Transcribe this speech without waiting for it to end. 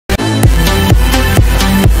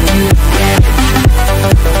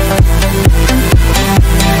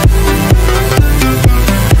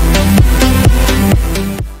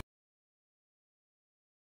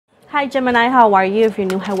Hi Gemini, how are you? If you're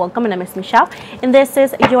new, hi, welcome. My name is Michelle and this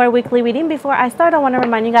is your weekly reading. Before I start, I want to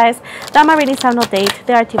remind you guys that my readings have no date.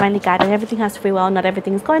 They are divinely guided. Everything has free will. Not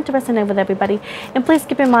everything is going to resonate with everybody. And please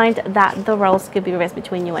keep in mind that the roles could be reversed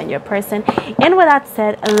between you and your person. And with that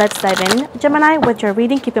said, let's dive in. Gemini, with your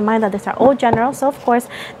reading, keep in mind that these are all general. So of course,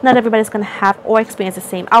 not everybody's going to have or experience the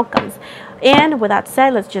same outcomes. And with that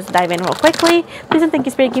said, let's just dive in real quickly. Please and thank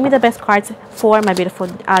you, Spirit. Give me the best cards for my beautiful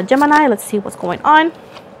Gemini. Let's see what's going on.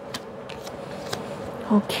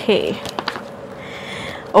 Okay.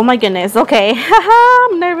 Oh my goodness. Okay.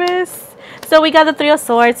 I'm nervous. So we got the Three of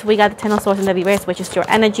Swords. We got the Ten of Swords in the reverse, which is your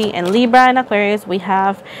energy. And Libra and Aquarius. We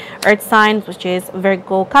have Earth signs, which is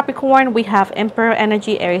Virgo, Capricorn. We have Emperor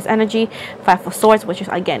energy, Aries energy. Five of Swords, which is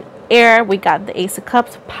again air. We got the Ace of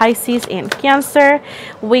Cups, Pisces and Cancer.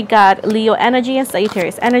 We got Leo energy and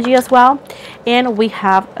Sagittarius energy as well. And we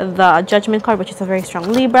have the Judgment card, which is a very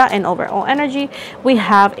strong Libra and overall energy. We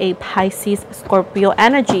have a Pisces, Scorpio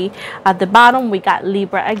energy. At the bottom, we got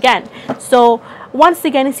Libra again. So once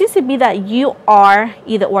again, it seems to be that you are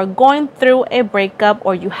either or going through a breakup,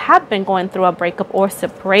 or you have been going through a breakup or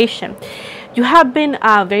separation. You have been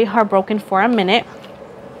very heartbroken for a minute.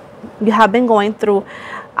 You have been going through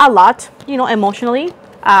a lot, you know, emotionally.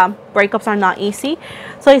 Breakups are not easy.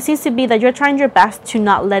 So it seems to be that you're trying your best to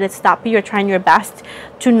not let it stop you. You're trying your best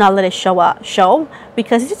to not let it show,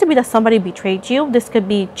 because it seems to be that somebody betrayed you. This could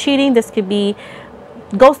be cheating. This could be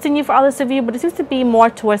ghosting you for others of you, but it seems to be more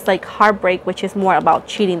towards like heartbreak, which is more about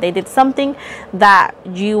cheating. They did something that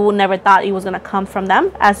you never thought it was going to come from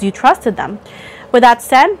them, as you trusted them. With that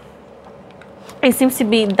said, it seems to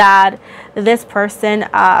be that this person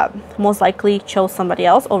most likely chose somebody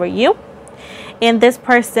else over you. And this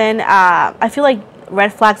person, I feel like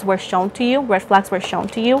red flags were shown to you. Red flags were shown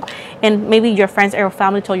to you. And maybe your friends or your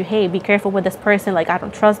family told you, hey, be careful with this person. Like, I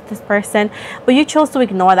don't trust this person. But you chose to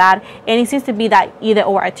ignore that. And it seems to be that either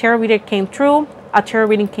or a tarot reader came true. A tarot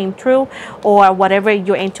reading came true, or whatever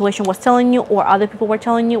your intuition was telling you or other people were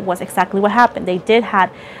telling you was exactly what happened. They did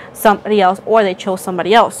have somebody else, or they chose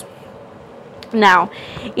somebody else. Now,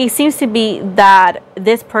 it seems to be that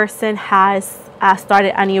this person has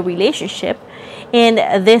started a new relationship, and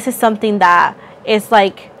this is something that is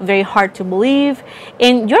like very hard to believe,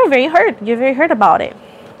 and you're very hurt. You're very hurt about it.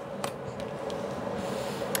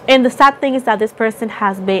 And the sad thing is that this person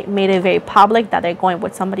has made it very public that they're going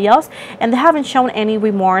with somebody else, and they haven't shown any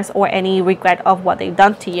remorse or any regret of what they've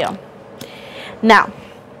done to you. Now,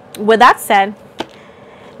 with that said,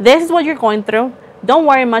 this is what you're going through. Don't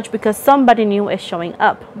worry much, because somebody new is showing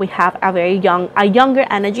up. We have a younger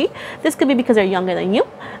energy. This could be because they're younger than you.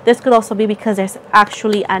 This could also be because there's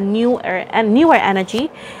actually a newer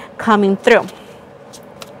energy coming through.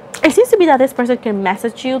 It seems to be that this person can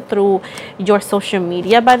message you through your social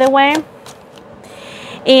media, by the way.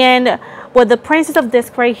 And with the Princess of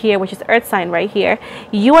Disc right here, which is Earth sign right here,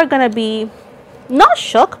 you are going to be not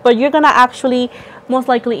shook, but you're going to actually most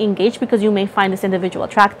likely engage, because you may find this individual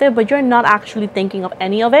attractive, but you're not actually thinking of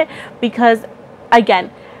any of it, because again,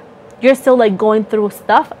 you're still like going through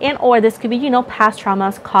stuff, and or this could be, you know, past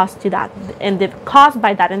traumas caused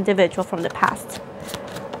by that individual from the past.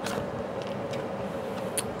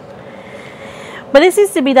 But it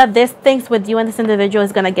seems to be that this things with you and this individual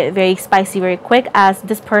is going to get very spicy very quick, as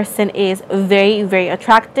this person is very, very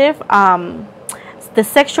attractive. The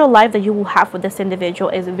sexual life that you will have with this individual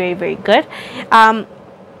is very, very good.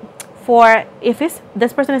 For if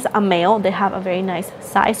this person is a male, they have a very nice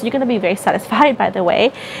size. So you're going to be very satisfied, by the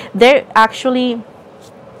way. They're actually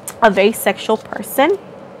a very sexual person.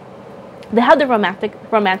 They have the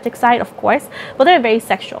romantic side, of course, but they're very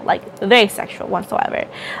sexual, like very sexual whatsoever.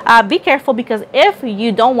 Be careful, because if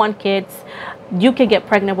you don't want kids, you can get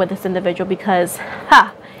pregnant with this individual, because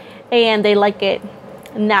and they like it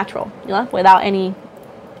natural, you know, without any.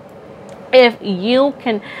 If you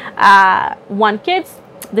can want kids,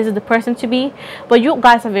 this is the person to be. But you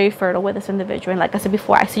guys are very fertile with this individual, and like I said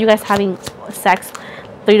before, I see you guys having sex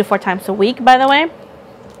 3 to 4 times a week, by the way.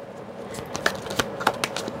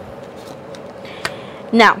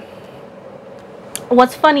 Now,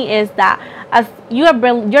 what's funny is that as you're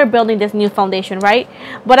building this new foundation, right?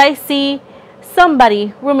 But I see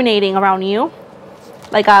somebody ruminating around you,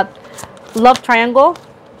 like a love triangle.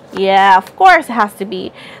 Yeah, of course it has to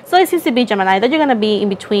be. So it seems to be, Gemini, that you're going to be in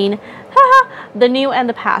between the new and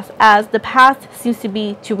the past, as the past seems to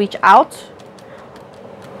be to reach out,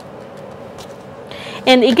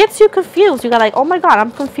 And it gets you confused. You got like, oh my God,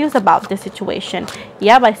 I'm confused about this situation.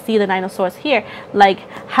 Yeah, but I see the Nine of Swords here. Like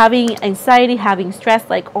having anxiety, having stress,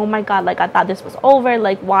 like, oh my God, like I thought this was over.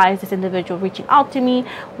 Like, why is this individual reaching out to me?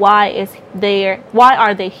 Why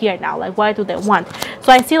are they here now? Like, what do they want?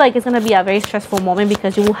 So I see like it's going to be a very stressful moment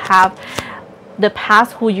because you will have the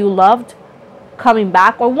past who you loved coming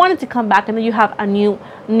back or wanted to come back, and then you have a new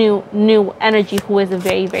energy who is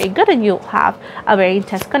very, very good, and you have a very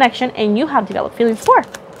intense connection and you have developed feelings for.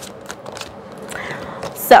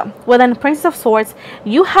 So within the Princess of Swords,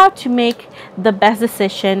 you have to make the best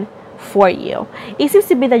decision for you. It seems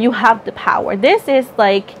to be that you have the power. This is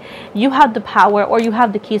like you have the power, or you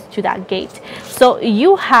have the keys to that gate. So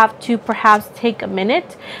you have to perhaps take a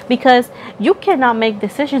minute, because you cannot make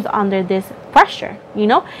decisions under this pressure. You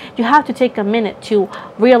know, you have to take a minute to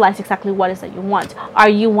realize exactly what it is that you want. Are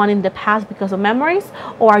you wanting the past because of memories,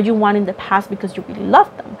 or are you wanting the past because you really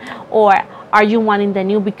love them, or are you wanting the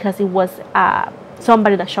new because it was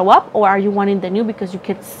somebody that show up, or are you wanting the new because you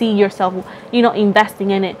can see yourself, you know,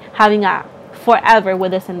 investing in it, having a forever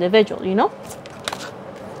with this individual, you know?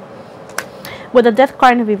 With the Death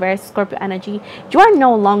card in reverse, Scorpio energy, you're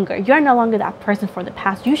no longer that person from the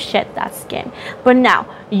past. You shed that skin, but now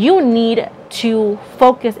you need to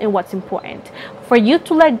focus in what's important. For you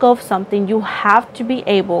to let go of something, you have to be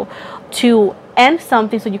able to end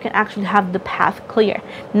something so you can actually have the path clear.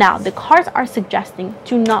 Now the cards are suggesting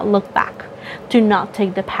to not look back, to not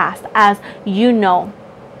take the past, as you know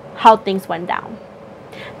how things went down.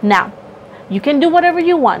 Now you can do whatever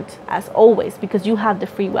you want, as always, because you have the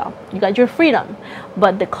free will. You got your freedom.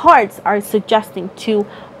 But the cards are suggesting to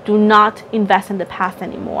do not invest in the past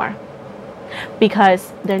anymore,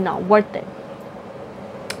 because they're not worth it.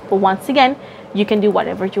 But once again, you can do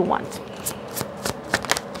whatever you want.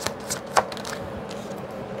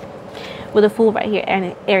 With the Fool right here,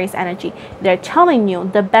 and Aries energy, they're telling you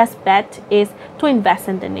the best bet is to invest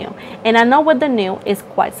in the new. And I know what the new is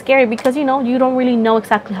quite scary, because you know, you don't really know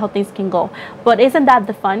exactly how things can go, but isn't that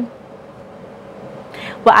the fun?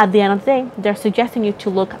 But at the end of the day, they're suggesting you to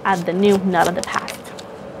look at the new, not at the past.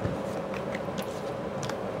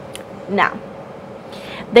 Now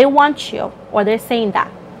they want you, or they're saying that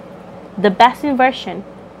the best inversion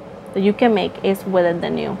that you can make is within the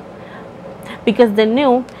new, because the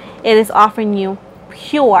new, it is offering you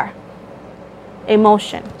pure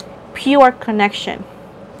emotion, pure connection.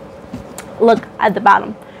 Look at the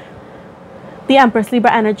bottom. The Empress,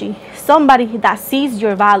 Libra energy. Somebody that sees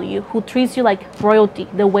your value, who treats you like royalty,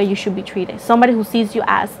 the way you should be treated. Somebody who sees you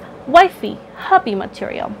as wifey, hubby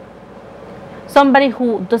material. Somebody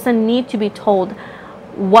who doesn't need to be told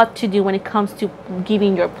what to do when it comes to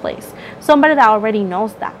giving your place. Somebody that already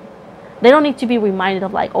knows that. They don't need to be reminded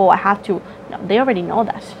of like, oh, I have to. No, they already know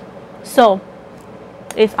that. So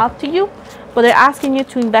it's up to you, but they're asking you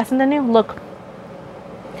to invest in the new. Look,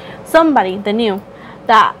 somebody, the new,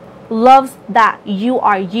 that loves that you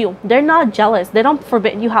are you. They're not jealous. They don't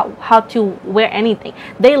forbid you how to wear anything.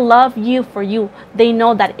 They love you for you. They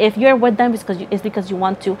know that if you're with them, it's because you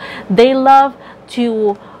want to. They love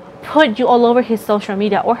to put you all over his social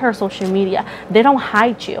media or her social media. They don't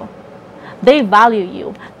hide you. They value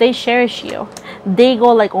you. They cherish you. They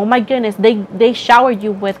go like, oh my goodness. They shower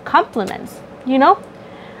you with compliments, you know?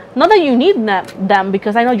 Not that you need them,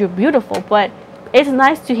 because I know you're beautiful, but it's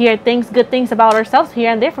nice to hear good things about ourselves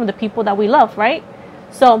here and there from the people that we love, right?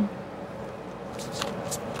 So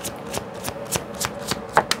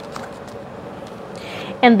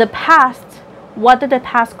in the past, what did the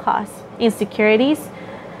past cause? Insecurities.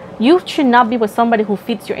 You should not be with somebody who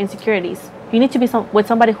feeds your insecurities. You need to be with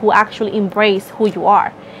somebody who actually embraces who you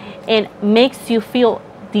are and makes you feel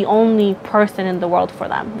the only person in the world for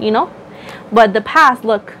them, you know? But the past,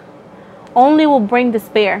 look, only will bring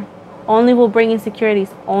despair, only will bring insecurities,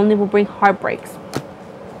 only will bring heartbreaks.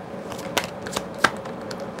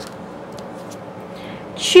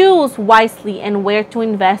 Choose wisely and where to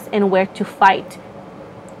invest and where to fight.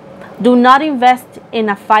 Do not invest in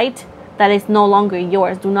a fight that is no longer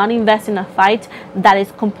yours. Do not invest in a fight that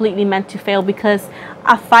is completely meant to fail, because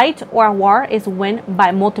a fight or a war is won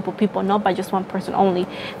by multiple people, not by just one person only.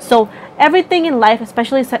 So everything in life,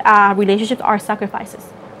 especially relationships, are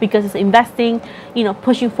sacrifices, because it's investing, you know,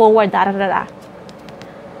 pushing forward,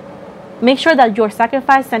 Make sure that your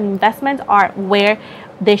sacrifice and investments are where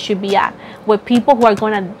they should be at, with people who are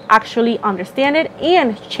going to actually understand it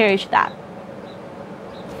and cherish that.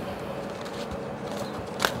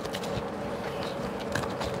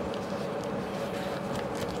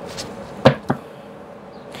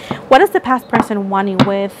 What is the past person wanting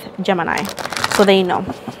with Gemini, so they know?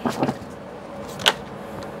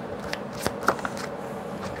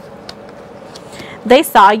 They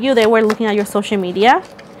saw you. They were looking at your social media.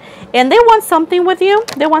 And they want something with you.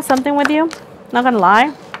 They want something with you. Not gonna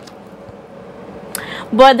lie.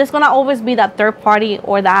 But there's gonna always be that third party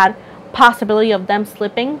or that possibility of them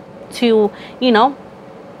slipping to, you know,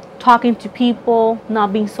 talking to people,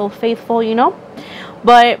 not being so faithful, you know.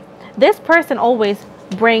 But this person always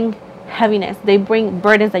bring heaviness. They bring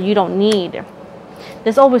burdens that you don't need.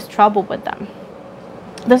 There's always trouble with them.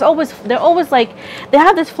 They're always like, they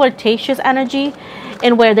have this flirtatious energy,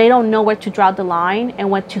 and where they don't know where to draw the line and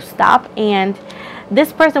when to stop. And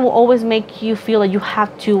this person will always make you feel like you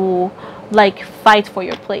have to like fight for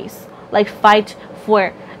your place, like fight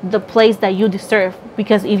for the place that you deserve,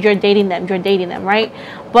 because if you're dating them, you're dating them, right?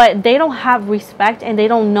 But they don't have respect, and they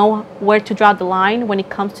don't know where to draw the line when it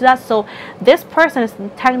comes to that. So this person is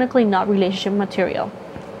technically not relationship material.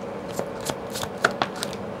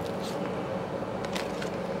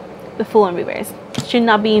 The Fool in reverse should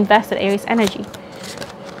not be invested. Aries energy.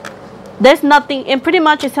 There's nothing, and pretty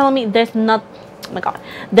much it's telling me there's not, oh my god,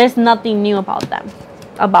 there's nothing new about them,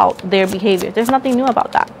 about their behavior. There's nothing new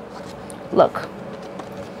about that. Look,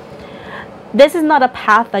 this is not a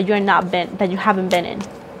path that you haven't been in.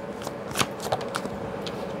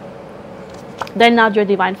 They're not your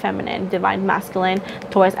divine feminine, divine masculine,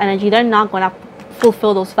 Taurus energy. They're not gonna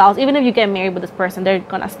fulfill those vows. Even if you get married with this person, they're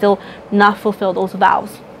gonna still not fulfill those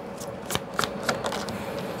vows.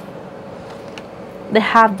 They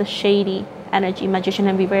have the shady energy, Magician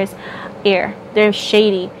and reverse, air. They're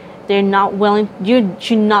shady. They're not willing. You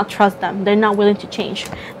should not trust them. They're not willing to change.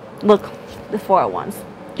 Look, the Four of Wands.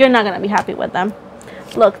 You're not going to be happy with them.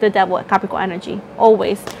 Look, the Devil, Capricorn energy.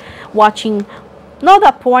 Always watching. Not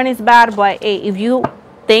that porn is bad, but hey, if you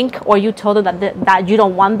think or you told them that you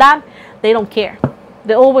don't want that, they don't care.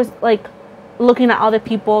 They're always like looking at other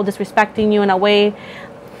people, disrespecting you in a way.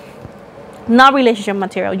 Not relationship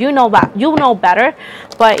material. You know that. You know better.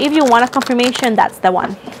 But if you want a confirmation, that's the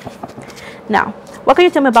one. Now, what can you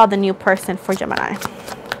tell me about the new person for Gemini?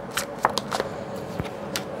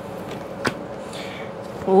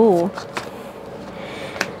 Ooh.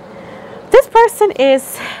 This person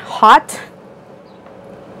is hot.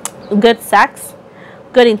 Good sex.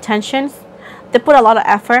 Good intentions. They put a lot of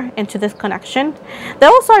effort into this connection. They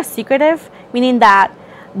also are secretive, meaning that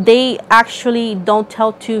they actually don't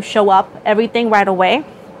tell to show up everything right away.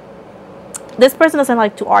 This person doesn't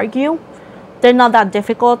like to argue. They're not that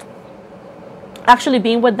difficult. Actually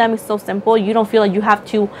being with them is so simple. You don't feel like you have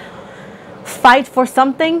to fight for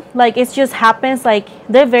something. Like it just happens. Like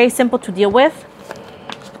they're very simple to deal with.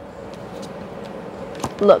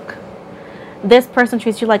 Look, this person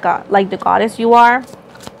treats you like the goddess you are,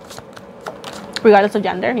 regardless of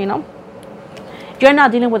gender, you know. You're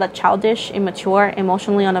not dealing with a childish, immature,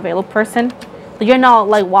 emotionally unavailable person. You're not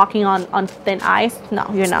like walking on thin ice. No,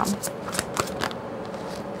 you're not.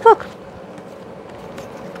 Look.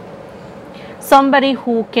 Somebody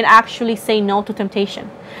who can actually say no to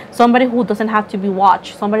temptation. Somebody who doesn't have to be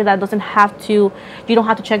watched. Somebody that doesn't have to, you don't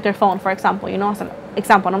have to check their phone, for example. You know, as an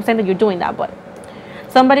example. I'm saying that you're doing that, but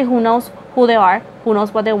somebody who knows who they are, who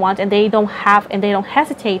knows what they want, and they don't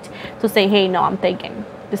hesitate to say, hey, no, I'm thinking.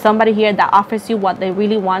 There's somebody here that offers you what they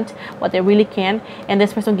really want, what they really can, and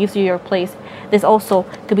this person gives you your place. This also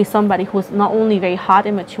could be somebody who's not only very hot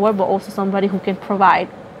and mature, but also somebody who can provide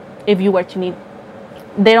if you were to need.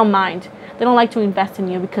 They don't mind. They don't like to invest in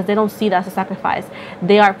you because they don't see that as a sacrifice.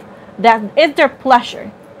 It's their pleasure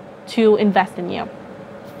to invest in you.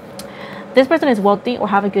 This person is wealthy or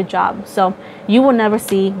have a good job, so you will never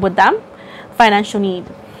see with them financial need.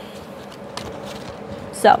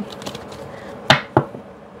 So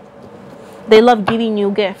they love giving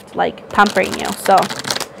you gift, like pampering you. So,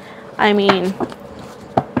 I mean,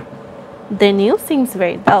 the new seems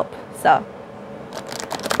very dope. So,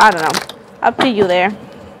 I don't know. Up to you there.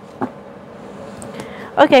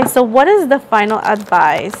 Okay, so what is the final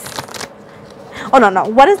advice? Oh, no.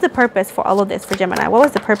 What is the purpose for all of this for Gemini? What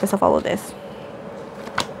was the purpose of all of this?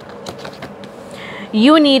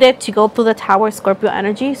 You needed to go through the Tower Scorpio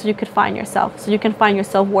energy so you could find yourself, so you can find your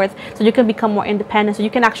self-worth, so you can become more independent, so you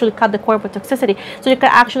can actually cut the cord with toxicity, so you can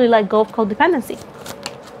actually let go of codependency.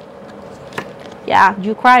 Yeah,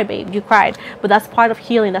 you cried, babe, you cried, but that's part of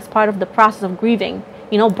healing. That's part of the process of grieving.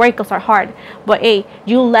 You know, breakups are hard, but hey,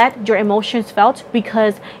 you let your emotions felt,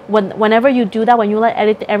 because whenever you do that, when you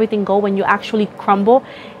let everything go, when you actually crumble,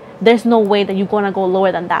 there's no way that you're gonna go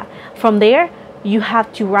lower than that. From there, you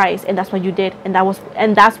have to rise, and that's what you did, and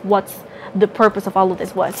that's what's the purpose of all of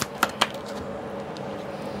this was.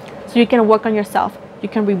 So you can work on yourself, you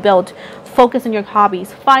can rebuild, focus on your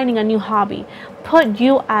hobbies, finding a new hobby, put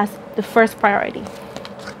you as the first priority,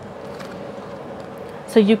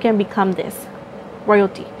 so you can become this.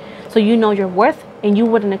 royalty. So you know your worth, and you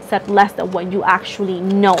wouldn't accept less than what you actually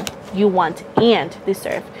know you want and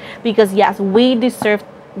deserve. Because yes, we deserve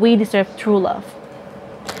true love,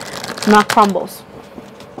 not crumbles,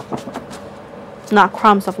 not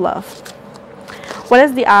crumbs of love. What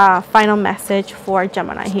is the final message for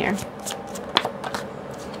Gemini here?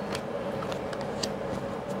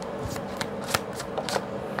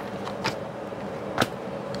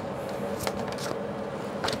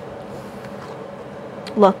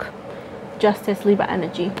 Look, Justice, Libra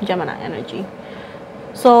energy, Gemini energy.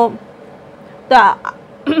 So the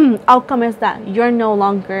outcome is that you're no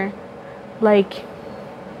longer like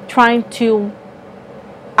trying to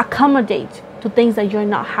accommodate to things that you're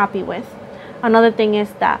not happy with. Another thing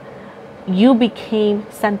is that you became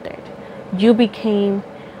centered. You became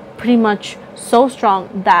pretty much so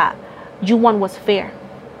strong that you want what's fair.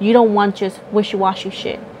 You don't want just wishy-washy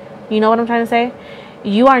shit. You know what I'm trying to say?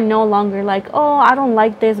 You are no longer like, oh, I don't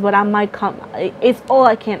like this, but I might come. It's all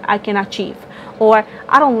I can achieve. Or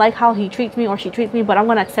I don't like how he treats me or she treats me, but I'm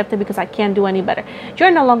going to accept it because I can't do any better. You're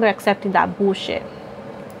no longer accepting that bullshit.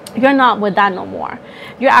 You're not with that no more.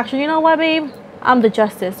 You're actually, you know what, babe? I'm the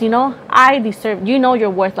justice, you know? I deserve, you know your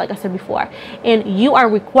worth, like I said before. And you are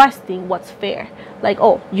requesting what's fair. Like,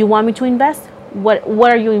 oh, you want me to invest? What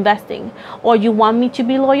are you investing? Or you want me to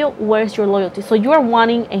be loyal? Where's your loyalty? So you're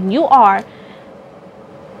wanting, and you are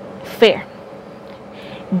fair,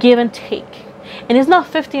 give and take. And it's not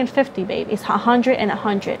 50 and 50, babe. It's 100 and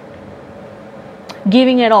 100,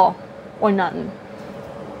 giving it all or nothing.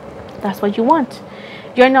 That's what you want.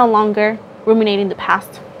 You're no longer ruminating the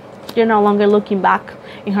past. You're no longer looking back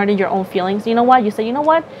and hurting your own feelings. You know what? You say, you know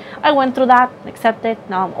what? I went through that, accept it,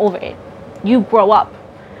 now I'm over it. You grow up,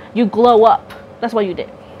 you glow up. That's what you did.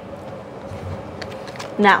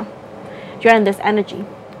 Now you're in this energy,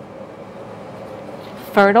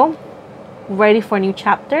 fertile, ready for new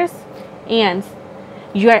chapters, and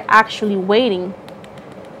you're actually waiting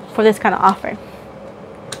for this kind of offer.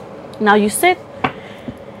 Now you sit,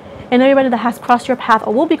 and everybody that has crossed your path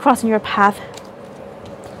or will be crossing your path,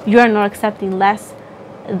 you are not accepting less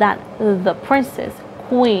than the princess,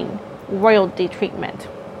 queen, royalty treatment.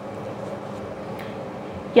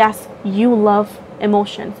 Yes, you love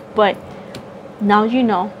emotions, but now you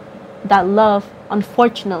know that love,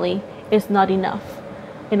 unfortunately, is not enough.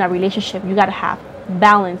 In a relationship, you got to have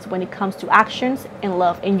balance when it comes to actions and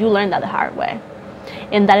love, and you learn that the hard way.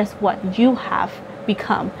 And that is what you have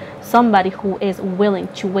become, somebody who is willing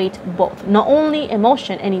to weight both, not only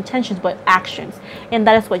emotion and intentions, but actions. And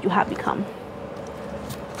that is what you have become.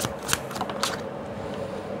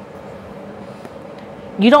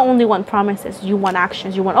 You don't only want promises, you want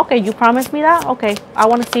actions. You want, okay, you promised me that, okay, I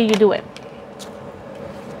want to see you do it.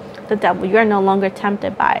 The devil, you're no longer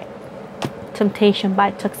tempted by temptation,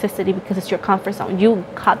 by toxicity, because it's your comfort zone. You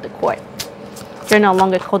cut the cord. You're no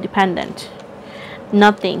longer codependent.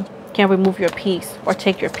 Nothing can remove your peace or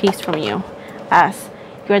take your peace from you, as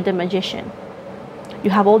you're the magician.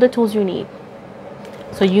 You have all the tools you need,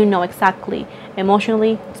 so you know exactly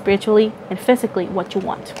emotionally, spiritually, and physically what you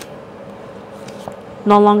want.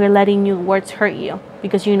 No longer letting your words hurt you,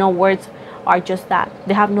 because you know words are just that.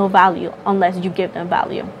 They have no value unless you give them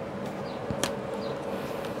value.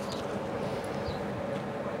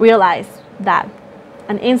 Realize that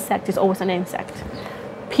an insect is always an insect.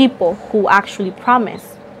 People who actually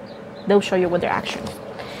promise, they'll show you with their actions.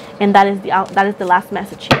 And that is the last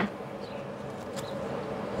message here.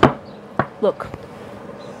 Look,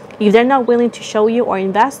 if they're not willing to show you or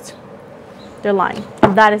invest, they're lying.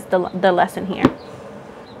 That is the lesson here.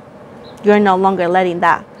 You're no longer letting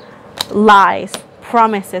that lies,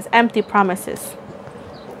 promises, empty promises.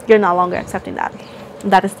 You're no longer accepting that.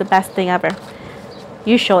 That is the best thing ever.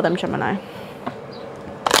 You show them, Gemini.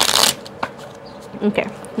 Okay,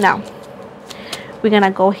 now we're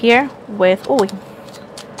gonna go here with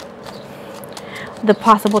the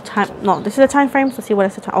possible time. No, this is the time frame. So see what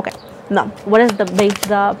is the time. Okay, no, what is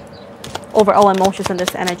the overall emotions in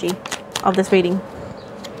this energy of this reading?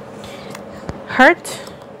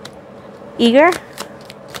 Hurt, eager,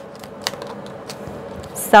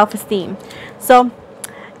 self-esteem. So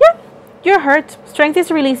yeah, you're hurt. Strength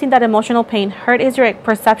is releasing that emotional pain. Hurt is your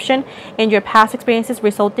perception and your past experiences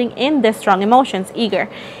resulting in this strong emotions. Eager,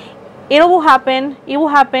 it will happen,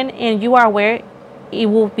 and you are aware it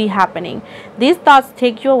will be happening. These thoughts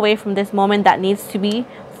take you away from this moment that needs to be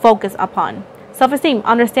focused upon. Self-esteem,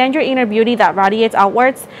 understand your inner beauty that radiates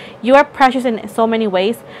outwards. You are precious in so many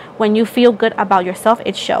ways. When you feel good about yourself,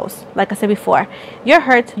 it shows. Like I said before, you're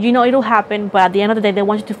hurt, you know it'll happen, but at the end of the day, they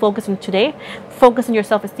want you to focus on today. Focus on your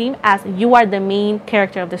self-esteem, as you are the main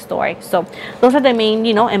character of the story. So those are the main,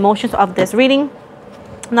 emotions of this reading.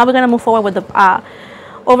 Now we're going to move forward with the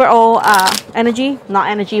overall energy, not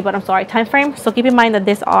energy, but I'm sorry, time frame. So keep in mind that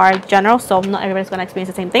these are general, so not everybody's going to experience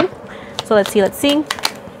the same thing. So let's see.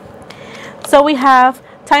 So we have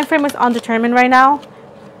time frame is undetermined right now,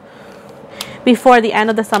 before the end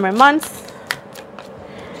of the summer months.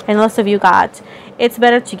 And most of you got, it's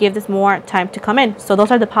better to give this more time to come in. So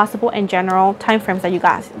those are the possible and general time frames that you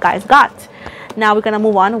guys got. Now we're going to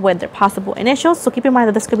move on with the possible initials. So keep in mind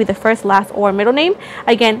that this could be the first, last, or middle name.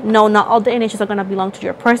 Again, no, not all the initials are going to belong to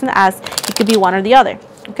your person, as it could be one or the other.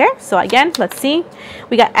 Okay, so again, let's see.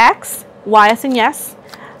 We got X, Y as in yes,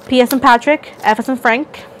 P as in Patrick, F as in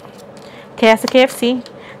Frank, K as in KFC,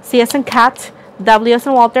 C as in cat, W as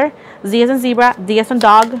in Walter, Z as in zebra, D as in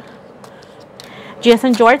dog, G as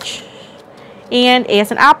in George, and A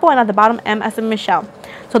as in apple, and at the bottom, M as in Michelle.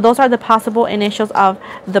 So those are the possible initials of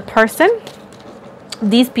the person,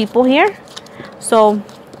 these people here. So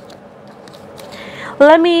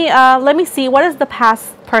let me see, what is the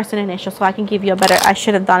past person initial, so I can give you a better, I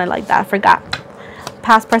should have done it like that, I forgot.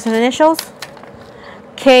 Past person initials: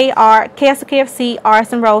 K as in KFC, R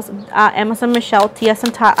as in Rose, M as in Michelle, T as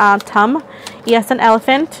in Tom, E as in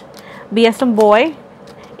elephant, B as in boy,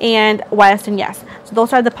 and Y as in yes. So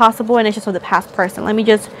those are the possible initials of the past person. Let me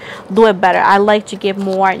just do it better. I like to give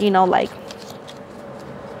more, you know, like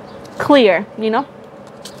clear, you know,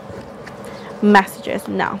 messages.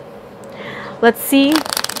 Now let's see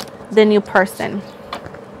the new person.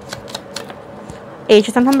 H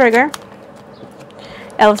as in hamburger,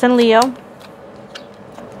 L as in Leo,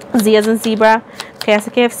 Z as in zebra, K as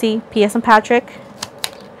in KFC, P as in Patrick,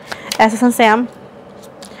 S as in Sam,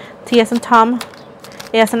 T as in Tom,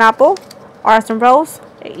 A as in apple, R as in Rose,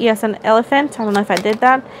 E as in elephant, I don't know if I did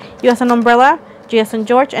that, U as in umbrella, G as in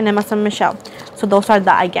George, and M as in Michelle. So those are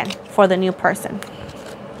the, again, for the new person.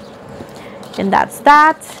 And that's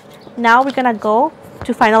that. Now we're gonna go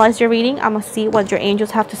to finalize your reading. I'm gonna see what your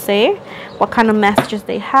angels have to say, what kind of messages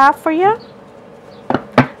they have for you.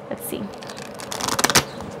 Let's see.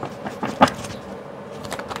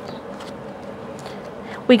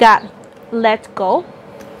 We got let go,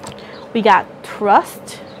 we got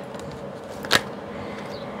trust,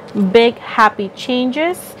 big happy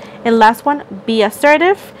changes, and last one, be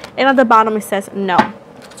assertive, and at the bottom it says no.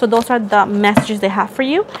 So those are the messages they have for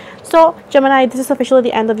you. So Gemini, this is officially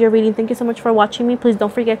the end of your reading. Thank you so much for watching me. Please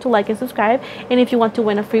don't forget to like and subscribe, and if you want to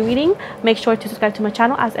win a free reading, make sure to subscribe to my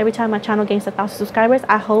channel, as every time my channel gains 1,000 subscribers,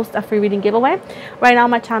 I host a free reading giveaway. Right now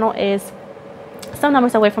my channel is some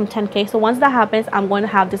numbers away from 10K. So once that happens, I'm going to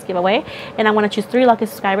have this giveaway, and I'm going to choose 3 lucky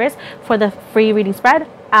subscribers for the free reading spread.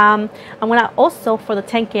 I'm going to also, for the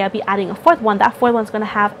 10K, I'll be adding a 4th one. That 4th one's going to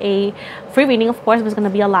have a free reading, of course, but it's going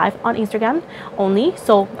to be a live on Instagram only.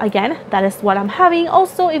 So again, that is what I'm having.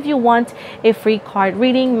 Also, if you want a free card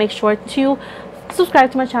reading, make sure to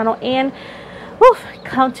subscribe to my channel and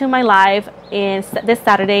come to my live. And this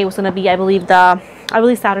Saturday was going to be, I believe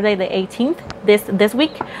Saturday the 18th this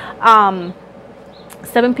week,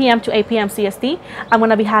 7 p.m. to 8 p.m. CST. I'm going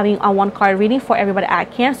to be having a 1 card reading for everybody I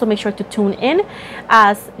can, so make sure to tune in,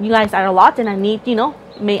 as you guys are a lot and I need, you know,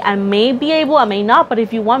 I may be able, I may not, but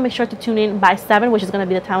if you want, make sure to tune in by 7, which is going to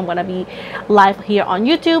be the time I'm going to be live here on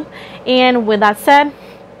YouTube. And with that said,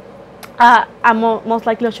 I'm most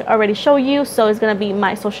likely already show you, so it's going to be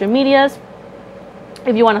my social medias.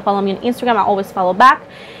 If you want to follow me on Instagram, I always follow back.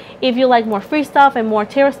 If you like more free stuff and more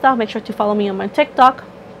tarot stuff, make sure to follow me on my TikTok.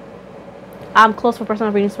 I'm closed for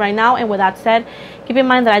personal readings right now. And with that said, keep in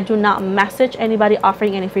mind that I do not message anybody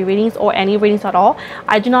offering any free readings or any readings at all.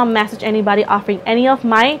 I do not message anybody offering any of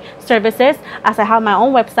my services, as I have my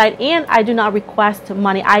own website, and I do not request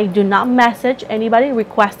money. I do not message anybody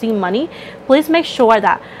requesting money. Please make sure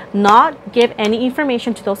that not give any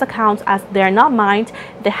information to those accounts, as they're not mine.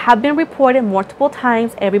 They have been reported multiple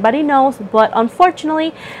times, everybody knows, but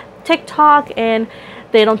unfortunately TikTok and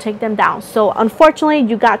they don't take them down. So unfortunately,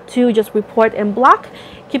 you got to just report and block.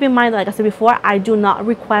 Keep in mind, like I said before, I do not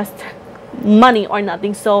request money or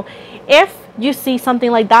nothing. So if you see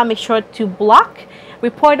something like that, make sure to block,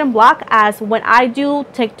 report and block, as when I do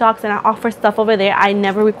TikToks and I offer stuff over there, I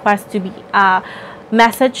never request to be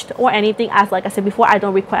messaged or anything, as like I said before, I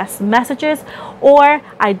don't request messages, or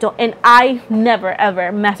I never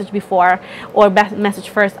ever message before or message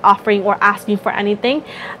first offering or asking for anything.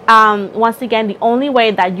 Once again, the only way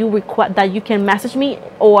that you can message me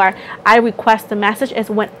or I request a message is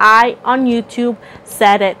when I on YouTube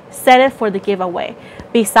set it for the giveaway.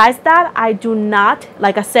 Besides that, I do not,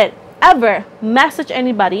 like I said, ever message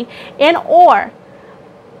anybody and or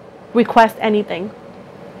request anything.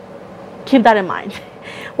 Keep that in mind.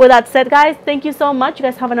 With that said, guys, thank you so much. You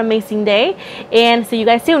guys have an amazing day, and see you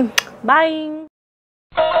guys soon. Bye.